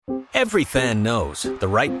Every fan knows the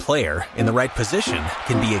right player in the right position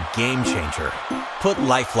can be a game changer. Put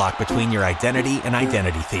LifeLock between your identity and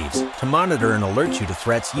identity thieves to monitor and alert you to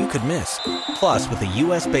threats you could miss. Plus, with a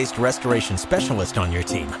U.S.-based restoration specialist on your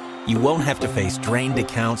team, you won't have to face drained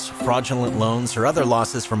accounts, fraudulent loans, or other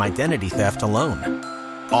losses from identity theft alone.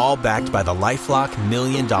 All backed by the LifeLock $1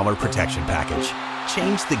 Million Protection Package.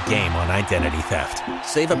 Change the game on identity theft.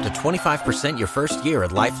 Save up to 25% your first year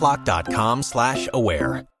at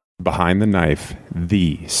LifeLock.com/aware. Behind the Knife,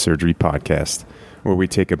 the surgery podcast, where we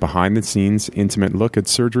take a behind-the-scenes, intimate look at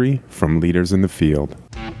surgery from leaders in the field.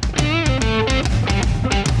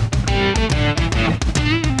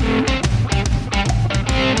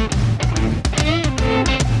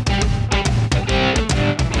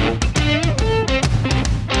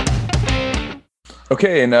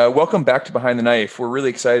 Okay, and welcome back to Behind the Knife. We're really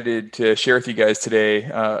excited to share with you guys today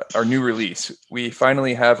our new release. We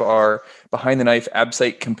finally have our Behind the Knife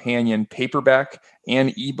ABSITE Companion paperback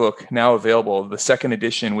and ebook now available, the second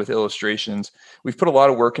edition with illustrations. We've put a lot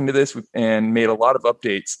of work into this and made a lot of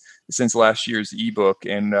updates since last year's ebook,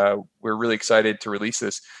 and we're really excited to release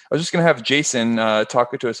this. I was just going to have Jason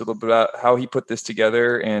talk to us a little bit about how he put this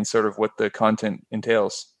together and sort of what the content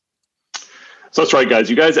entails. So that's right, guys.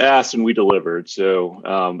 You guys asked and we delivered. So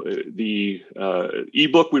the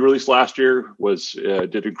ebook we released last year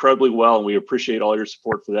did incredibly well, and we appreciate all your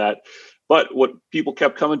support for that. But what people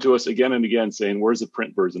kept coming to us again and again saying, where's the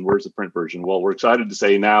print version? Where's the print version? Well, we're excited to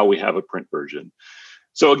say now we have a print version.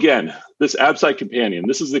 So again, this ABSITE Companion,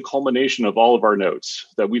 this is the culmination of all of our notes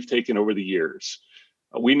that we've taken over the years.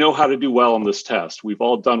 We know how to do well on this test. We've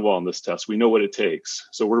all done well on this test. We know what it takes.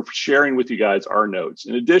 So we're sharing with you guys our notes.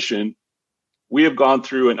 In addition, we have gone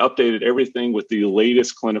through and updated everything with the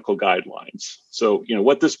latest clinical guidelines. So,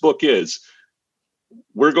 what this book is,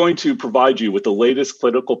 we're going to provide you with the latest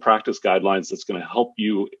clinical practice guidelines that's going to help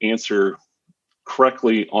you answer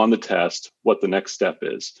correctly on the test what the next step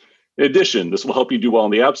is. In addition, this will help you do well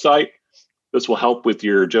on the ABSITE. This will help with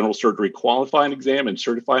your general surgery qualifying exam and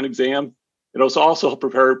certifying exam. It'll also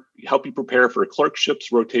help you prepare for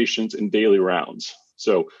clerkships, rotations, and daily rounds.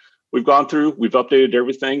 So we've gone through, we've updated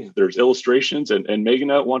everything. There's illustrations. And Megan,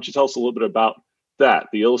 why don't you tell us a little bit about that,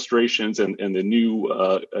 the illustrations and the new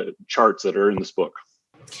charts that are in this book?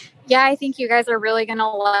 Yeah, I think you guys are really going to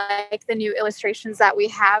like the new illustrations that we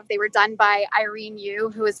have. They were done by Irene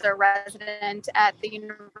Yu, who is a resident at the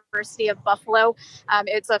University of Buffalo.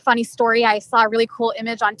 It's a funny story. I saw a really cool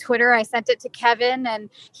image on Twitter. I sent it to Kevin, and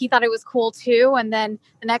he thought it was cool too. And then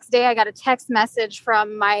the next day, I got a text message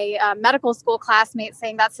from my medical school classmate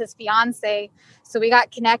saying that's his fiance. So we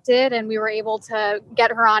got connected, and we were able to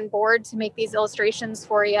get her on board to make these illustrations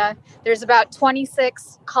for you. There's about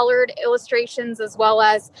 26 colored illustrations, as well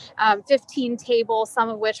as 15 tables, some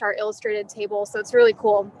of which are illustrated tables. So it's really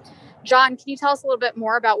cool. John, can you tell us a little bit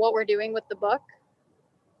more about what we're doing with the book?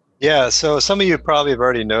 Yeah, so some of you probably have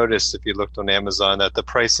already noticed if you looked on Amazon that the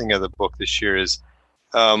pricing of the book this year is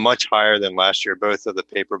much higher than last year, both of the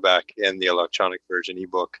paperback and the electronic version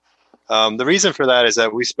ebook. The reason for that is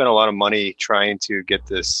that we spent a lot of money trying to get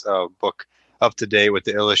this book up to date with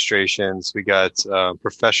the illustrations. We got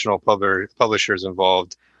professional publishers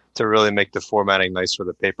involved to really make the formatting nice for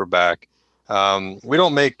the paperback. We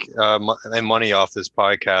don't make money off this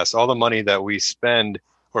podcast. All the money that we spend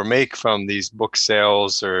or make from these book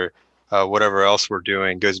sales or whatever else we're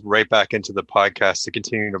doing goes right back into the podcast to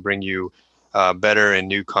continue to bring you better and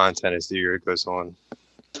new content as the year goes on.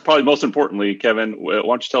 Probably most importantly, Kevin, why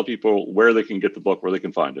don't you tell people where they can get the book, where they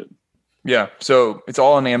can find it? Yeah, so it's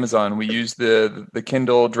all on Amazon. We use the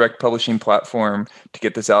Kindle direct publishing platform to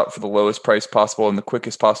get this out for the lowest price possible and the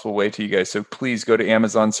quickest possible way to you guys. So please go to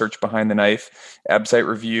Amazon, search Behind the Knife, ABSITE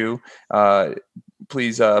Review.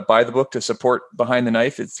 Please buy the book to support Behind the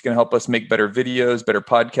Knife. It's going to help us make better videos, better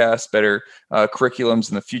podcasts, better curriculums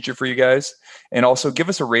in the future for you guys. And also give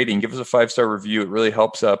us a rating, give us a 5-star review. It really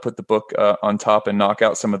helps put the book on top and knock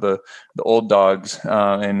out some of the old dogs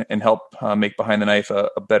and help make Behind the Knife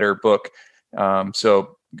a better book.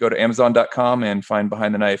 So go to Amazon.com and find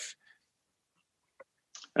Behind the Knife.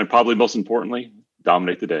 And probably most importantly,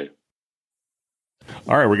 dominate the day.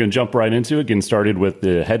 All right, we're going to jump right into it, getting started with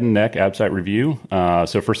the head and neck ABSITE review.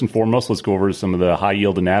 So first and foremost, let's go over some of the high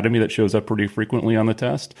yield anatomy that shows up pretty frequently on the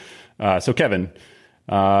test. So Kevin,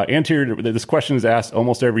 anterior, this question is asked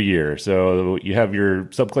almost every year. So you have your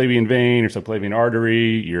subclavian vein, your subclavian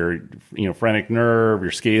artery, your phrenic nerve,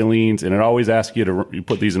 your scalenes, and it always asks you to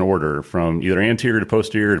put these in order from either anterior to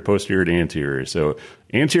posterior to anterior. So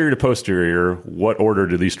anterior to posterior, what order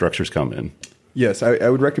do these structures come in? Yes, I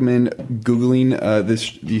would recommend Googling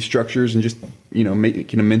these structures and just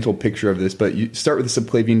making a mental picture of this. But you start with the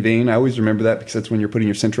subclavian vein. I always remember that because that's when you're putting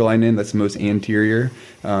your central line in. That's the most anterior,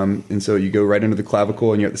 and so you go right under the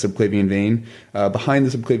clavicle and you're at the subclavian vein. Behind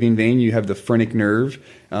the subclavian vein, you have the phrenic nerve,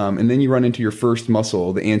 and then you run into your first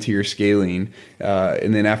muscle, the anterior scalene,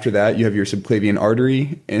 and then after that you have your subclavian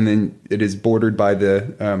artery, and then it is bounded by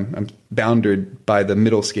the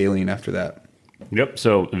middle scalene after that. Yep.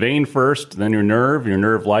 So vein first, then your nerve. Your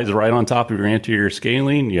nerve lies right on top of your anterior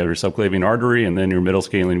scalene. You have your subclavian artery, and then your middle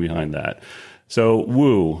scalene behind that. So,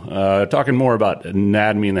 talking more about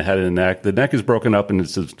anatomy in the head and the neck. The neck is broken up into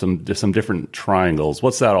some different triangles.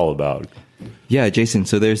 What's that all about? Yeah, Jason.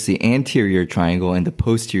 So there's the anterior triangle and the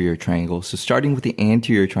posterior triangle. So starting with the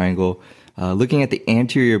anterior triangle, looking at the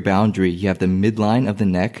anterior boundary, you have the midline of the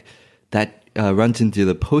neck that runs into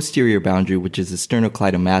the posterior boundary, which is the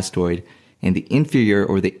sternocleidomastoid. And the inferior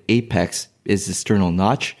or the apex is the sternal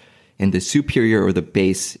notch, and the superior or the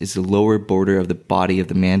base is the lower border of the body of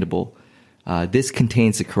the mandible. This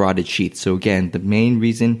contains the carotid sheath. So again, the main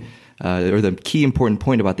reason or the key important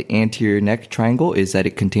point about the anterior neck triangle is that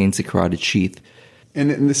it contains the carotid sheath.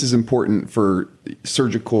 And this is important for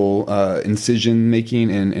surgical incision making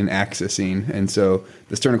and accessing. And so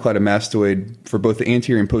the sternocleidomastoid for both the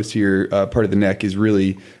anterior and posterior part of the neck is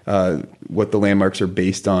really what the landmarks are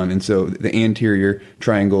based on. And so the anterior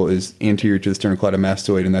triangle is anterior to the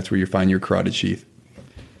sternocleidomastoid, and that's where you find your carotid sheath.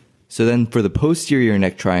 So then for the posterior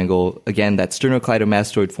neck triangle, again, that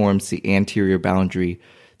sternocleidomastoid forms the anterior boundary.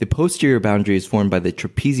 The posterior boundary is formed by the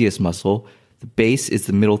trapezius muscle. The base is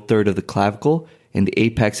the middle third of the clavicle, and the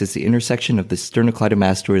apex is the intersection of the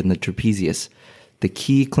sternocleidomastoid and the trapezius. The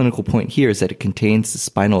key clinical point here is that it contains the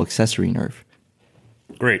spinal accessory nerve.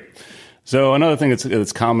 Great. So another thing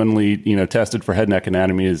that's commonly tested for head neck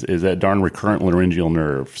anatomy is that darn recurrent laryngeal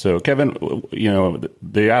nerve. So Kevin,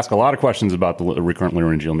 they ask a lot of questions about the recurrent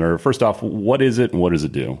laryngeal nerve. First off, what is it and what does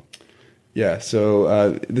it do? Yeah,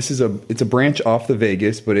 so it's a branch off the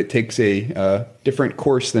vagus, but it takes a different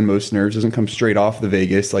course than most nerves. It doesn't come straight off the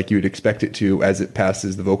vagus like you would expect it to as it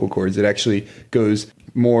passes the vocal cords. It actually goes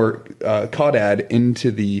more caudad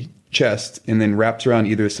into the chest and then wraps around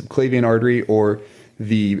either the subclavian artery or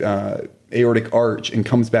the aortic arch and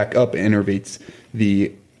comes back up and innervates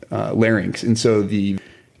the larynx. And so the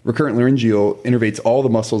recurrent laryngeal innervates all the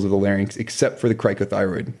muscles of the larynx except for the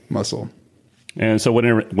cricothyroid muscle. And so what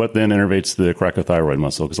then innervates the cricothyroid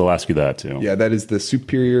muscle? Because I'll ask you that too. Yeah, that is the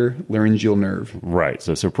superior laryngeal nerve. Right.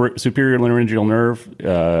 So superior laryngeal nerve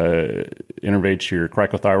innervates your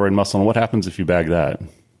cricothyroid muscle. And what happens if you bag that?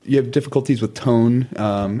 You have difficulties with tone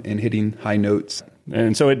and hitting high notes.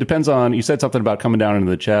 And so it depends on, you said something about coming down into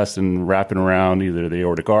the chest and wrapping around either the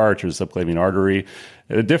aortic arch or the subclavian artery.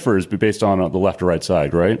 It differs based on the left or right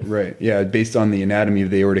side, right? Right. Yeah. Based on the anatomy of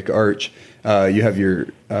the aortic arch, you have your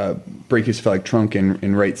brachiocephalic trunk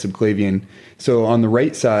and right subclavian. So on the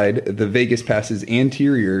right side, the vagus passes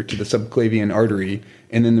anterior to the subclavian artery,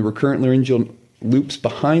 and then the recurrent laryngeal loops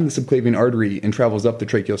behind the subclavian artery and travels up the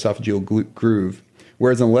tracheoesophageal groove.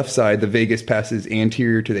 Whereas on the left side, the vagus passes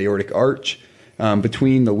anterior to the aortic arch,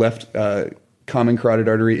 between the left common carotid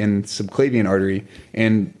artery and subclavian artery,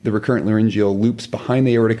 and the recurrent laryngeal loops behind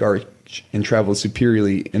the aortic arch and travels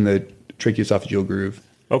superiorly in the tracheoesophageal groove.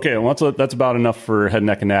 Okay, well, that's about enough for head and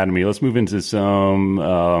neck anatomy. Let's move into some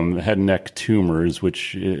head and neck tumors,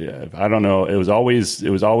 which I don't know. It was always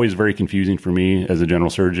very confusing for me as a general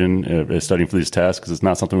surgeon studying for these tests because it's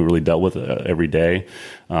not something we really dealt with every day.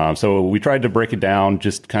 So we tried to break it down,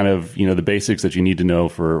 just kind of the basics that you need to know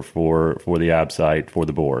for the ABSITE for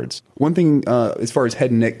the boards. One thing as far as head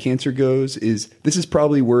and neck cancer goes is this is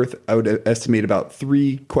probably worth, I would estimate, about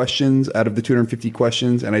 3 questions out of the 250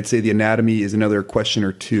 questions, and I'd say the anatomy is another question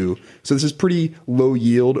or 2. So this is pretty low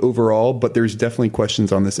yield overall, but there's definitely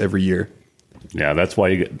questions on this every year. Yeah, that's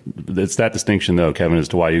why it's that distinction, though, Kevin, as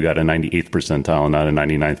to why you got a 98th percentile and not a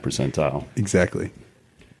 99th percentile. Exactly.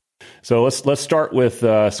 So let's start with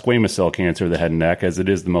squamous cell cancer of the head and neck, as it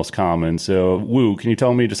is the most common. So, can you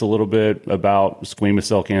tell me just a little bit about squamous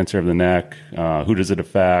cell cancer of the neck? Who does it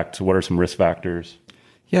affect? What are some risk factors?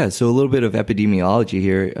 Yeah, so a little bit of epidemiology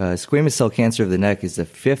here. Squamous cell cancer of the neck is the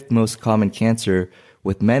 5th most common cancer,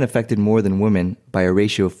 with men affected more than women by a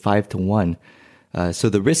ratio of 5 to 1. So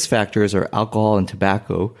the risk factors are alcohol and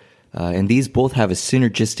tobacco, and these both have a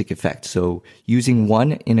synergistic effect. So using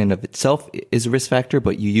one in and of itself is a risk factor,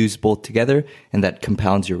 but you use both together, and that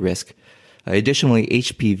compounds your risk. Additionally,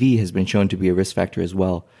 HPV has been shown to be a risk factor as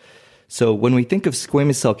well. So when we think of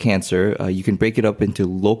squamous cell cancer, you can break it up into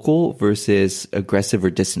local versus aggressive or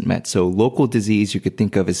distant met. So local disease you could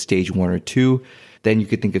think of as stage 1 or 2. then you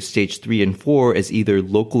could think of stage 3 and 4 as either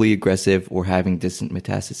locally aggressive or having distant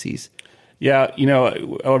metastases. Yeah,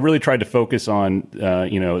 I really tried to focus on,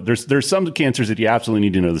 there's some cancers that you absolutely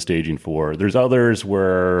need to know the staging for. There's others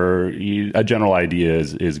where a general idea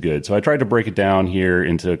is good. So I tried to break it down here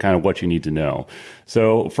into kind of what you need to know.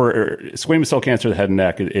 So for squamous cell cancer of the head and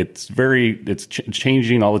neck, it's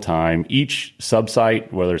changing all the time. Each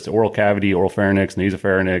subsite, whether it's the oral cavity, oropharynx,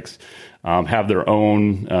 nasopharynx, have their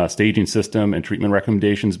own staging system and treatment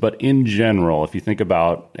recommendations. But in general, if you think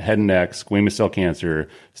about head and neck squamous cell cancer,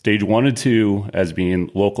 stage 1 and 2 as being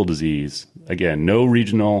local disease, again, no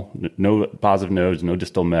regional, no positive nodes, no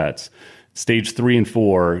distal mets. Stage 3 and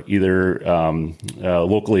 4, either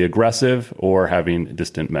locally aggressive or having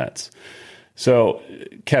distant mets. So,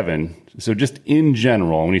 Kevin, just in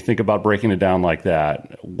general, when you think about breaking it down like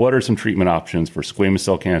that, what are some treatment options for squamous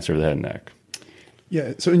cell cancer of the head and neck?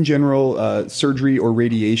 Yeah, so in general, surgery or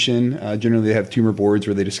radiation, generally they have tumor boards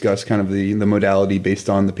where they discuss kind of the modality based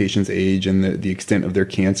on the patient's age and the extent of their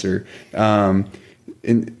cancer,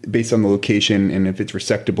 based on the location and if it's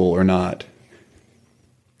resectable or not.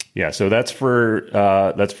 Yeah, so that's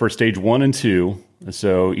for stage 1 and 2.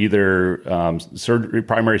 So either surgery,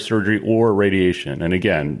 primary surgery or radiation. And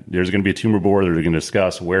again, there's going to be a tumor board that they're going to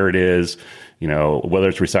discuss where it is, whether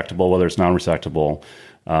it's resectable, whether it's non-resectable.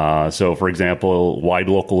 So, for example, wide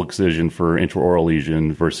local excision for intraoral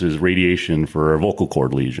lesion versus radiation for a vocal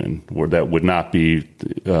cord lesion, where that would not be,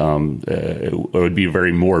 it would be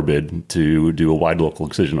very morbid to do a wide local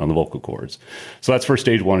excision on the vocal cords. So that's for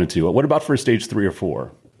stage 1 and 2. What about for stage 3 or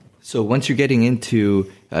 4? So once you're getting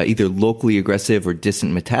into either locally aggressive or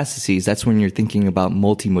distant metastases, that's when you're thinking about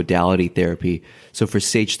multimodality therapy. So for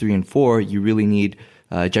stage 3 and 4, you really need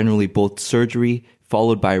generally both surgery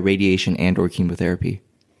followed by radiation and or chemotherapy.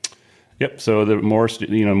 Yep. So the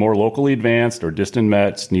more locally advanced or distant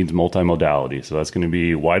mets needs multimodality. So that's going to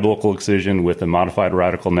be wide local excision with a modified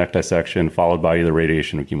radical neck dissection, followed by either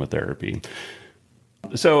radiation or chemotherapy.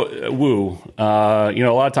 So, a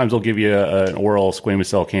lot of times they'll give you an oral squamous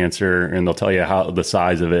cell cancer, and they'll tell you how the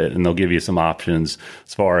size of it, and they'll give you some options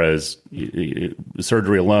as far as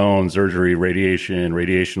surgery alone, surgery,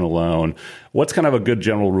 radiation alone. What's kind of a good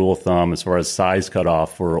general rule of thumb as far as size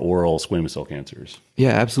cutoff for oral squamous cell cancers? Yeah,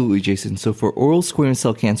 absolutely, Jason. So for oral squamous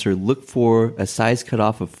cell cancer, look for a size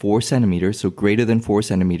cutoff of 4 centimeters, so greater than 4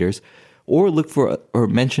 centimeters. Or look for or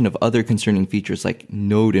mention of other concerning features like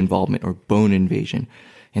node involvement or bone invasion.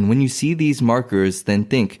 And when you see these markers, then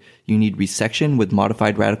think you need resection with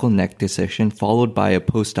modified radical neck dissection followed by a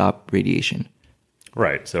post-op radiation.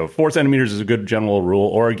 Right. So 4 centimeters is a good general rule.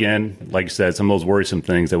 Or again, like you said, some of those worrisome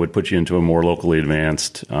things that would put you into a more locally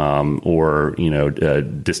advanced or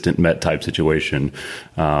distant met type situation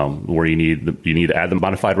where you need to add the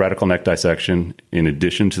modified radical neck dissection in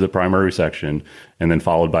addition to the primary resection, and then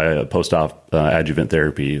followed by a post-op adjuvant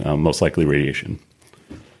therapy, most likely radiation.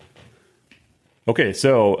 Okay,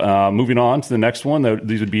 so moving on to the next one,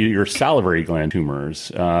 these would be your salivary gland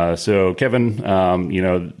tumors. So, Kevin,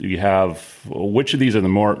 you have which of these are the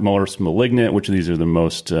most malignant? Which of these are the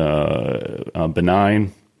most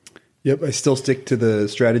benign? Yep, I still stick to the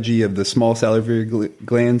strategy of the small salivary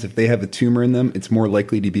glands. If they have a tumor in them, it's more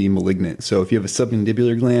likely to be malignant. So if you have a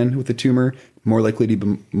submandibular gland with a tumor, more likely to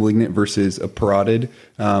be malignant versus a parotid,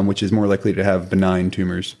 which is more likely to have benign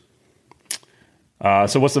tumors.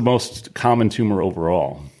 So what's the most common tumor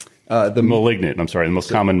overall? The most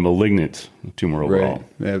common malignant tumor overall.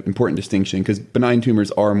 Right. Important distinction, because benign tumors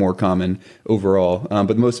are more common overall. But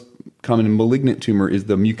the most common malignant tumor is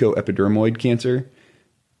the mucoepidermoid cancer.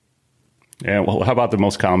 Yeah, well, how about the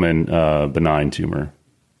most common benign tumor?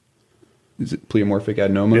 Is it pleomorphic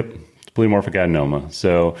adenoma? Yep, it's pleomorphic adenoma.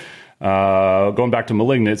 So going back to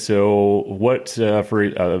malignant, so what for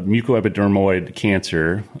mucoepidermoid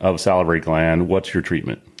cancer of salivary gland, what's your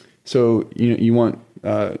treatment? So you want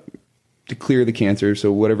to clear the cancer,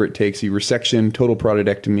 so whatever it takes, you resection, total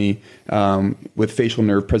parotidectomy with facial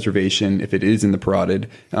nerve preservation if it is in the parotid,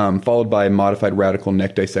 followed by modified radical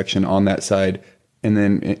neck dissection on that side, and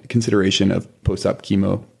then consideration of post-op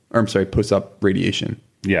radiation.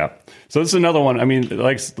 Yeah. So this is another one. I mean,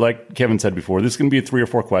 like Kevin said before, this is going to be 3 or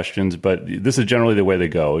 4 questions, but this is generally the way they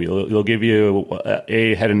go. They'll give you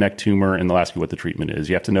a head and neck tumor, and they'll ask you what the treatment is.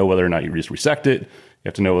 You have to know whether or not you just resect it. You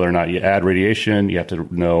have to know whether or not you add radiation. You have to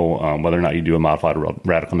know whether or not you do a modified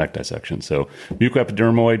radical neck dissection. So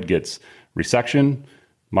mucoepidermoid gets resection,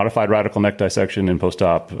 modified radical neck dissection, and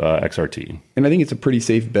post-op XRT. And I think it's a pretty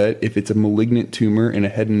safe bet. If it's a malignant tumor in a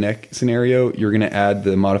head and neck scenario, you're going to add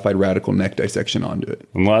the modified radical neck dissection onto it.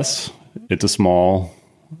 Unless it's a small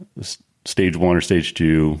stage 1 or stage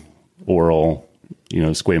 2 oral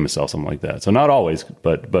squamous cell, something like that. So not always,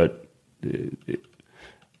 but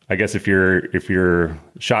I guess if you're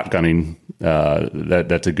shotgunning,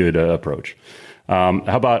 that's a good approach. How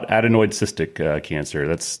about adenoid cystic cancer?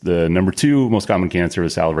 That's the number 2 most common cancer of the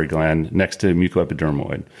salivary gland, next to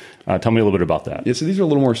mucoepidermoid. Tell me a little bit about that. Yeah, so these are a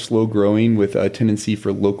little more slow growing with a tendency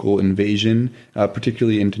for local invasion,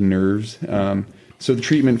 particularly into nerves. So the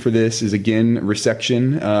treatment for this is, again,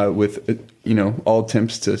 resection with all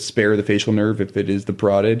attempts to spare the facial nerve if it is the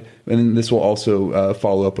parotid. And then this will also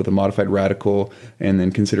follow up with a modified radical and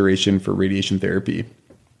then consideration for radiation therapy.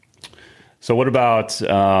 So what about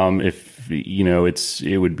if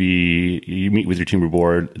it would be you meet with your tumor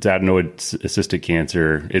board, it's adenoid cystic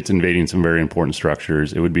cancer, it's invading some very important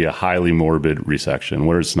structures. It would be a highly morbid resection.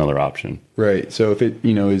 What is another option? Right. So if it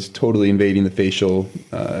is totally invading the facial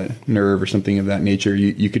nerve or something of that nature,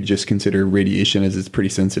 you could just consider radiation, as it's pretty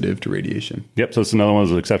sensitive to radiation. Yep. So it's another one of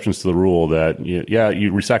those exceptions to the rule that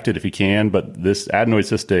you resect it if you can, but this adenoid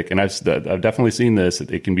cystic, and I've definitely seen this.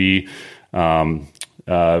 It can be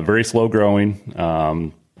very slow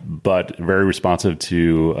growing, but very responsive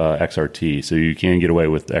to XRT. So you can get away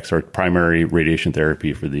with primary radiation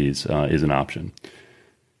therapy for these is an option.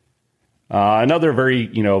 Another very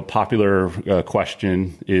popular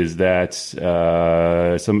question is that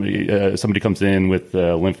somebody comes in with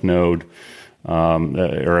a lymph node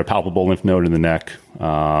or a palpable lymph node in the neck.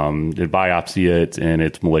 They biopsy it and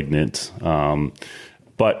it's malignant,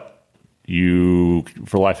 but you,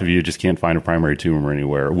 for the life of you, just can't find a primary tumor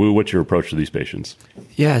anywhere. What's your approach to these patients?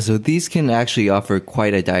 Yeah, so these can actually offer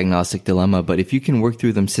quite a diagnostic dilemma, but if you can work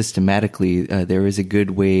through them systematically, there is a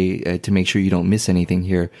good way to make sure you don't miss anything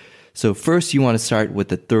here. So first, you want to start with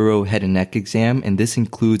a thorough head and neck exam, and this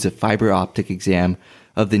includes a fiber optic exam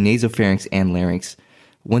of the nasopharynx and larynx.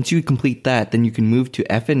 Once you complete that, then you can move to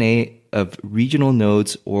FNA of regional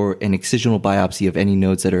nodes or an excisional biopsy of any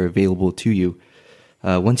nodes that are available to you.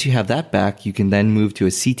 Once you have that back, you can then move to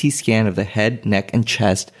a CT scan of the head, neck, and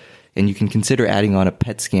chest, and you can consider adding on a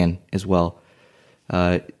PET scan as well.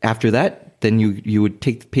 After that, then you would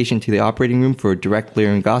take the patient to the operating room for a direct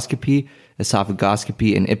laryngoscopy,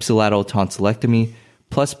 esophagoscopy, and ipsilateral tonsillectomy,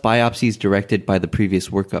 plus biopsies directed by the previous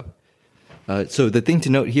workup. So the thing to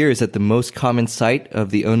note here is that the most common site of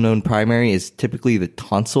the unknown primary is typically the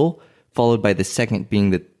tonsil, followed by the second being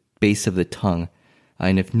the base of the tongue.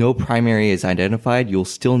 And if no primary is identified, you'll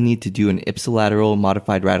still need to do an ipsilateral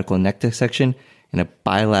modified radical neck dissection and a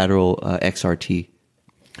bilateral XRT.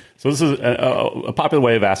 So this is a popular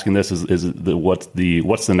way of asking this is what's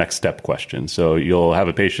the next step question. So you'll have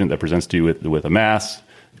a patient that presents to you with a mass,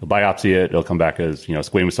 you'll biopsy it, it'll come back as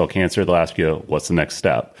squamous cell cancer. They'll ask you what's the next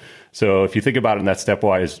step. So if you think about it in that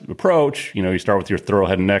stepwise approach, you start with your thorough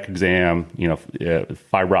head and neck exam,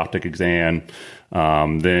 fiber optic exam.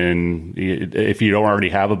 Then if you don't already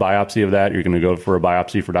have a biopsy of that, you're going to go for a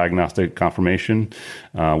biopsy for diagnostic confirmation,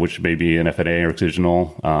 which may be an FNA or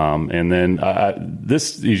excisional. And then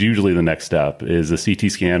this is usually the next step is a CT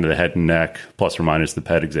scan of the head and neck plus or minus the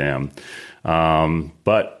PET exam.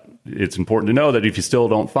 But it's important to know that if you still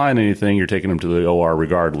don't find anything, you're taking them to the OR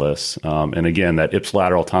regardless. And again, that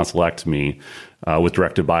ipsilateral tonsillectomy with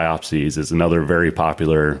directed biopsies is another very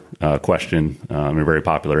popular question and a very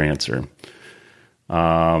popular answer.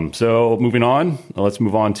 So moving on, let's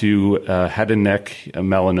move on to head and neck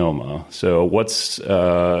melanoma. So what's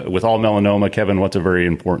with all melanoma, Kevin, what's a very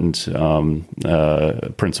important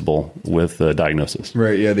principle with diagnosis?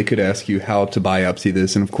 Right, yeah, they could ask you how to biopsy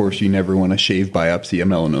this, and of course you never want to shave biopsy a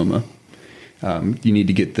melanoma. You need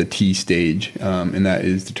to get the T stage, and that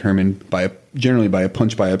is determined generally by a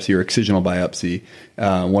punch biopsy or excisional biopsy,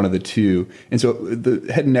 one of the two. And so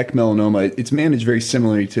the head and neck melanoma, it's managed very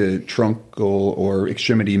similarly to truncal or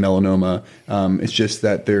extremity melanoma. It's just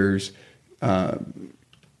that there's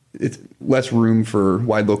it's less room for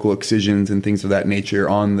wide local excisions and things of that nature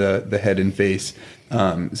on the head and face.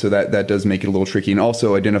 So that does make it a little tricky. And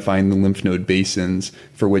also identifying the lymph node basins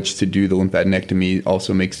for which to do the lymphadenectomy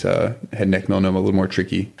also makes head and neck melanoma a little more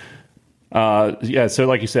tricky. Yeah. So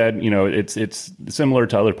like you said, it's similar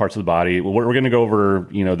to other parts of the body. We're going to go over,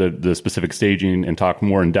 the specific staging and talk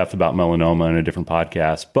more in depth about melanoma in a different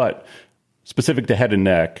podcast, but specific to head and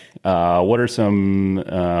neck, what are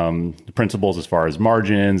some principles as far as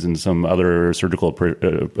margins and some other surgical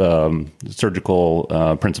principles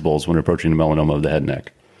when approaching the melanoma of the head and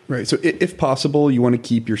neck? Right. So if possible, you want to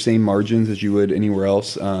keep your same margins as you would anywhere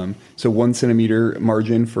else. So 1 centimeter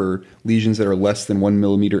margin for lesions that are less than 1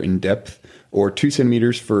 millimeter in depth, or 2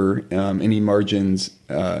 centimeters for any margins,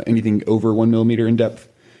 anything over 1 millimeter in depth.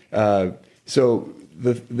 So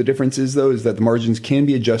The difference is, though, is that the margins can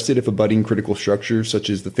be adjusted if a budding critical structure, such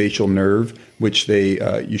as the facial nerve, which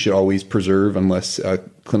you should always preserve unless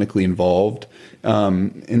clinically involved.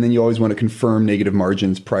 And then you always want to confirm negative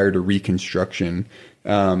margins prior to reconstruction.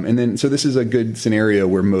 So this is a good scenario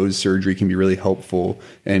where Mohs surgery can be really helpful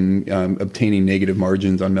in obtaining negative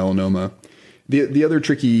margins on melanoma. The other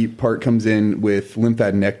tricky part comes in with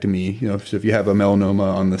lymphadenectomy. So if you have a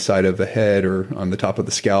melanoma on the side of the head or on the top of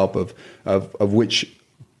the scalp, of which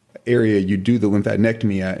area you do the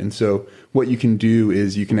lymphadenectomy at. And so what you can do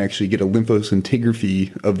is you can actually get a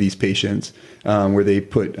lymphoscintigraphy of these patients where they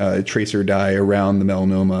put a tracer dye around the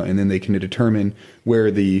melanoma, and then they can determine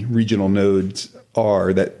where the regional nodes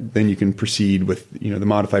are. That then you can proceed with the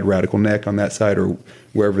modified radical neck on that side or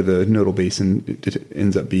wherever the nodal basin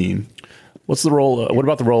ends up being. What's the role? What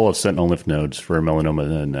about the role of sentinel lymph nodes for melanoma in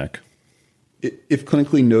the neck? If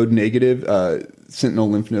clinically node negative, sentinel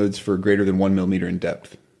lymph nodes for greater than 1 millimeter in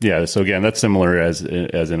depth. Yeah. So again, that's similar as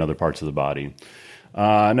in other parts of the body.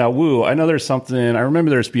 Now, Wu, I know there's something. I remember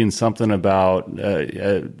there's being something about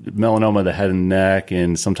melanoma of the head and neck,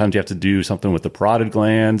 and sometimes you have to do something with the parotid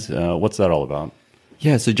glands. What's that all about?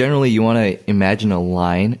 Yeah. So generally, you want to imagine a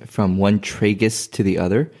line from one tragus to the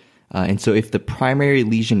other. And so if the primary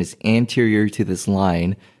lesion is anterior to this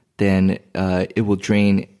line, then it will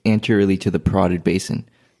drain anteriorly to the parotid basin.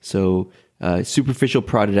 So superficial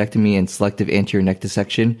parotidectomy and selective anterior neck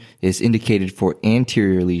dissection is indicated for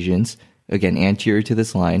anterior lesions, again, anterior to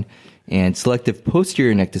this line. And selective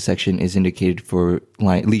posterior neck dissection is indicated for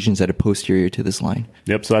lesions that are posterior to this line.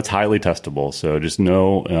 Yep. So that's highly testable. So just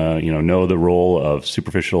know the role of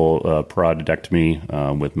superficial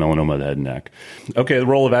parotidectomy with melanoma of the head and neck. Okay. The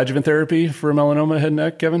role of adjuvant therapy for melanoma head and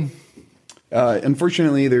neck, Kevin?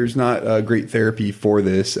 Unfortunately, there's not a great therapy for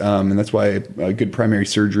this, and that's why good primary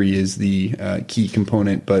surgery is the key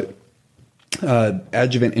component. But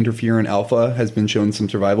adjuvant interferon alpha has been shown some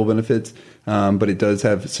survival benefits, but it does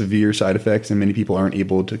have severe side effects, and many people aren't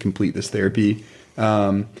able to complete this therapy.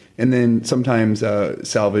 And then sometimes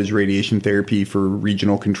salvage radiation therapy for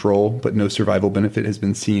regional control, but no survival benefit has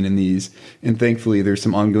been seen in these. And thankfully, there's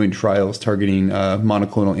some ongoing trials targeting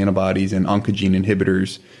monoclonal antibodies and oncogene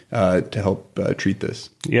inhibitors to help treat this.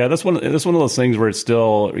 Yeah, that's one of those things where it's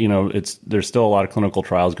still, there's still a lot of clinical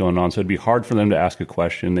trials going on, so it'd be hard for them to ask a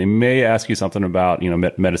question. They may ask you something about,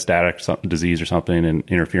 metastatic disease or something, and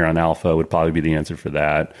interferon alpha would probably be the answer for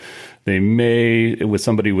that. They may, with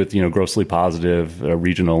somebody with grossly positive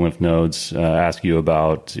regional lymph nodes, ask you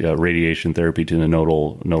about radiation therapy to the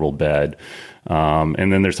nodal bed,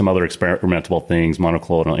 and then there's some other experimental things,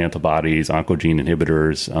 monoclonal antibodies, oncogene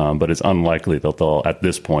inhibitors, but it's unlikely that they'll at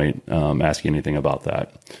this point ask you anything about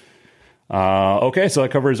that. Okay, so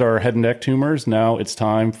that covers our head and neck tumors. Now it's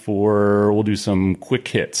time we'll do some quick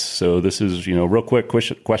hits. So this is, real quick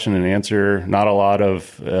question and answer. Not a lot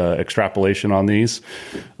of extrapolation on these,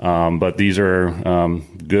 but these are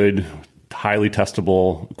good, highly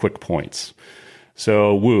testable, quick points.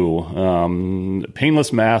 So, Wu,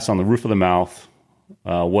 painless mass on the roof of the mouth,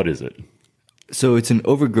 what is it? So it's an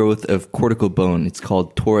overgrowth of cortical bone. It's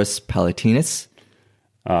called torus palatinus.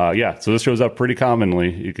 So this shows up pretty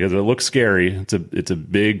commonly because it looks scary. It's a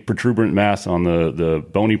big protuberant mass on the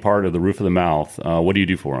bony part of the roof of the mouth. What do you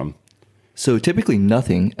do for them? So typically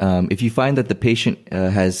nothing. If you find that the patient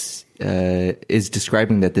is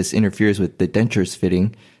describing that this interferes with the dentures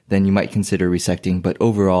fitting, then you might consider resecting. But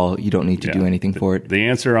overall, you don't need to do anything for it. The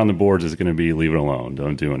answer on the boards is going to be leave it alone.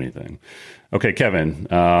 Don't do anything. Okay, Kevin,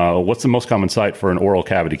 what's the most common site for an oral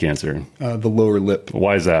cavity cancer? The lower lip.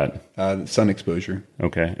 Why is that? Sun exposure.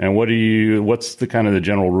 Okay, and what's the kind of the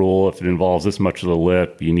general rule? If it involves this much of the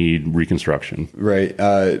lip, you need reconstruction. Right.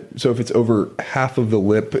 So if it's over half of the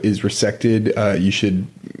lip is resected, you should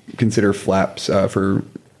consider flaps for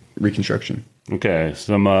reconstruction. Okay,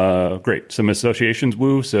 some associations,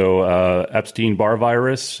 Wu. So Epstein-Barr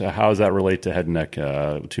virus, how does that relate to head and neck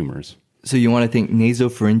tumors? So you want to think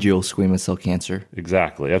nasopharyngeal squamous cell cancer.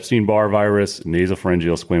 Exactly. Epstein-Barr virus,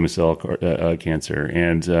 nasopharyngeal squamous cell cancer.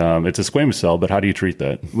 And it's a squamous cell, but how do you treat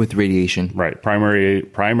that? With radiation. Right.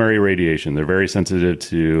 Primary radiation. They're very sensitive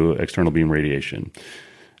to external beam radiation.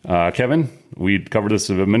 Kevin, we covered this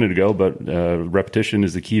a minute ago, but repetition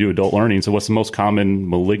is the key to adult learning. So what's the most common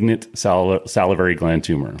malignant salivary gland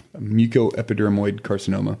tumor? Mucoepidermoid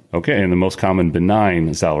carcinoma. Okay, and the most common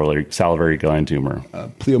benign salivary gland tumor?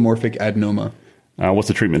 Pleomorphic adenoma. What's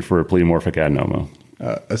the treatment for a pleomorphic adenoma?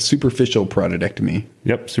 A superficial parotidectomy.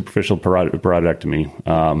 Yep, superficial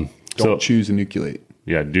parotidectomy. Don't choose enucleate.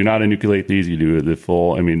 Yeah, do not enucleate these. You do the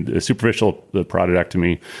full, the superficial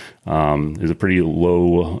prostatectomy is a pretty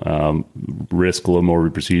low risk, low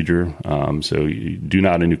morbid procedure. So you do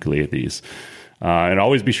not enucleate these. And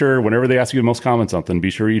always be sure, whenever they ask you the most common something, be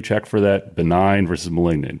sure you check for that benign versus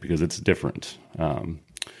malignant, because it's different. Wu,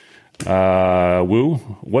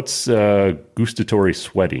 what's gustatory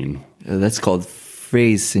sweating? That's called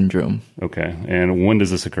Fraze syndrome. Okay, and when does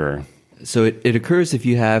this occur? So it occurs if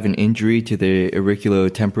you have an injury to the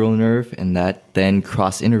auriculotemporal nerve, and that then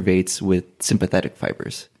cross-innervates with sympathetic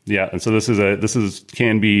fibers. Yeah, and so this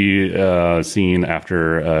can be seen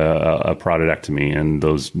after a prostatectomy, and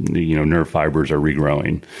those nerve fibers are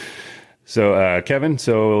regrowing. So Kevin,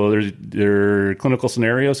 their clinical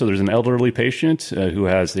scenario. So there's an elderly patient who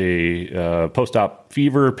has a post-op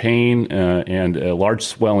fever, pain, and a large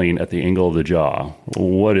swelling at the angle of the jaw.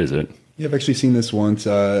 What is it? Yeah, I've actually seen this once.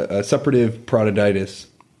 A suppurative prostatitis.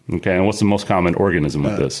 Okay, and what's the most common organism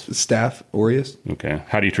with this? Staph aureus. Okay,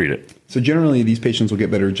 how do you treat it? So generally, these patients will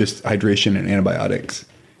get better just hydration and antibiotics.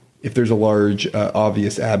 If there's a large,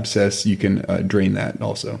 obvious abscess, you can drain that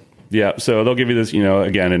also. Yeah, so they'll give you this,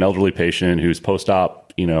 again, an elderly patient who's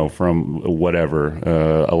post-op, from whatever,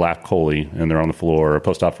 a lap chole, and they're on the floor, or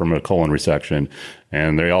post-op from a colon resection,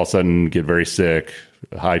 and they all of a sudden get very sick,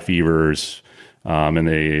 high fevers, and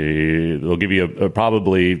they'll give you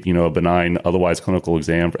probably a benign, otherwise clinical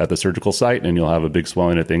exam at the surgical site, and you'll have a big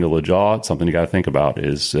swelling at the angle of the jaw. It's something you got to think about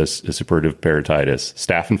is a suppurative parotitis.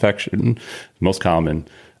 Staph infection, most common.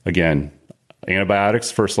 Again,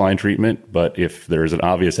 antibiotics, first line treatment, but if there's an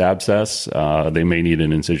obvious abscess, they may need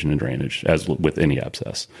an incision and drainage, as with any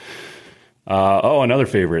abscess. Another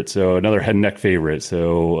favorite. So another head and neck favorite.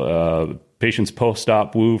 So patients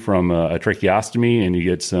post-op Wu from a tracheostomy, and you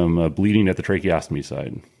get some bleeding at the tracheostomy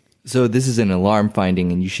side. So this is an alarm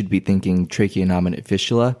finding, and you should be thinking tracheonominate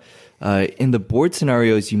fistula. In the board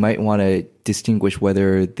scenarios, you might want to distinguish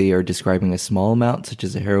whether they are describing a small amount, such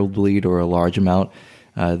as a herald bleed, or a large amount.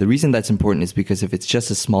 The reason that's important is because if it's just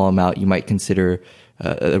a small amount, you might consider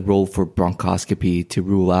a role for bronchoscopy to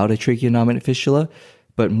rule out a tracheonominate fistula,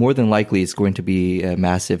 but more than likely it's going to be a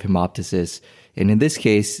massive hemoptysis. And in this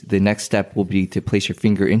case, the next step will be to place your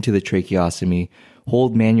finger into the tracheostomy,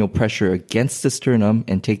 hold manual pressure against the sternum,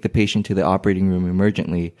 and take the patient to the operating room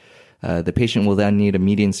emergently. The patient will then need a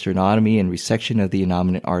median sternotomy and resection of the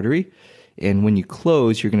innominate artery. And when you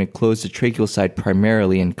close, you're going to close the tracheal side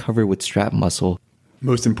primarily and cover with strap muscle.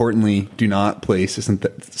 Most importantly, do not place a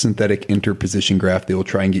synthetic interposition graft. They will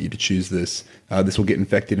try and get you to choose this. This will get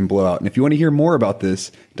infected and blow out. And if you want to hear more about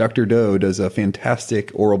this, Dr. Doe does a fantastic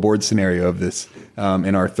oral board scenario of this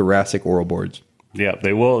in our thoracic oral boards. Yeah,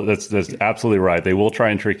 they will. That's absolutely right. They will try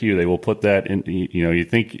and trick you. They will put that in. You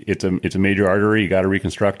think it's a major artery. You got to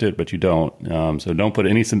reconstruct it, but you don't. So don't put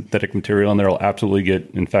any synthetic material in there. It'll absolutely get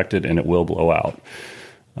infected and it will blow out.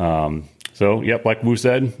 So, like Wu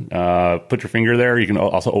said, put your finger there. You can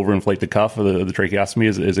also overinflate the cuff of the tracheostomy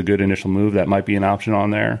is a good initial move. That might be an option on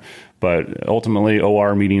there. But ultimately,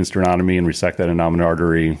 OR, median sternotomy, and resect that innominate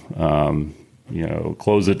artery,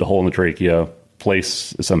 close it, the hole in the trachea,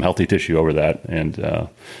 place some healthy tissue over that, and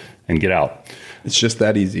get out. It's just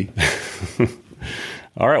that easy.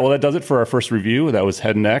 All right, well, that does it for our first review. That was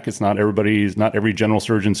head and neck. It's not every general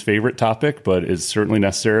surgeon's favorite topic, but it's certainly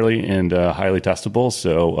necessary and highly testable.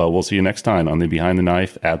 So we'll see you next time on the Behind the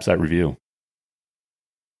Knife ABSITE review.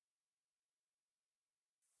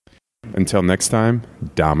 Until next time,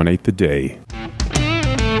 dominate the day.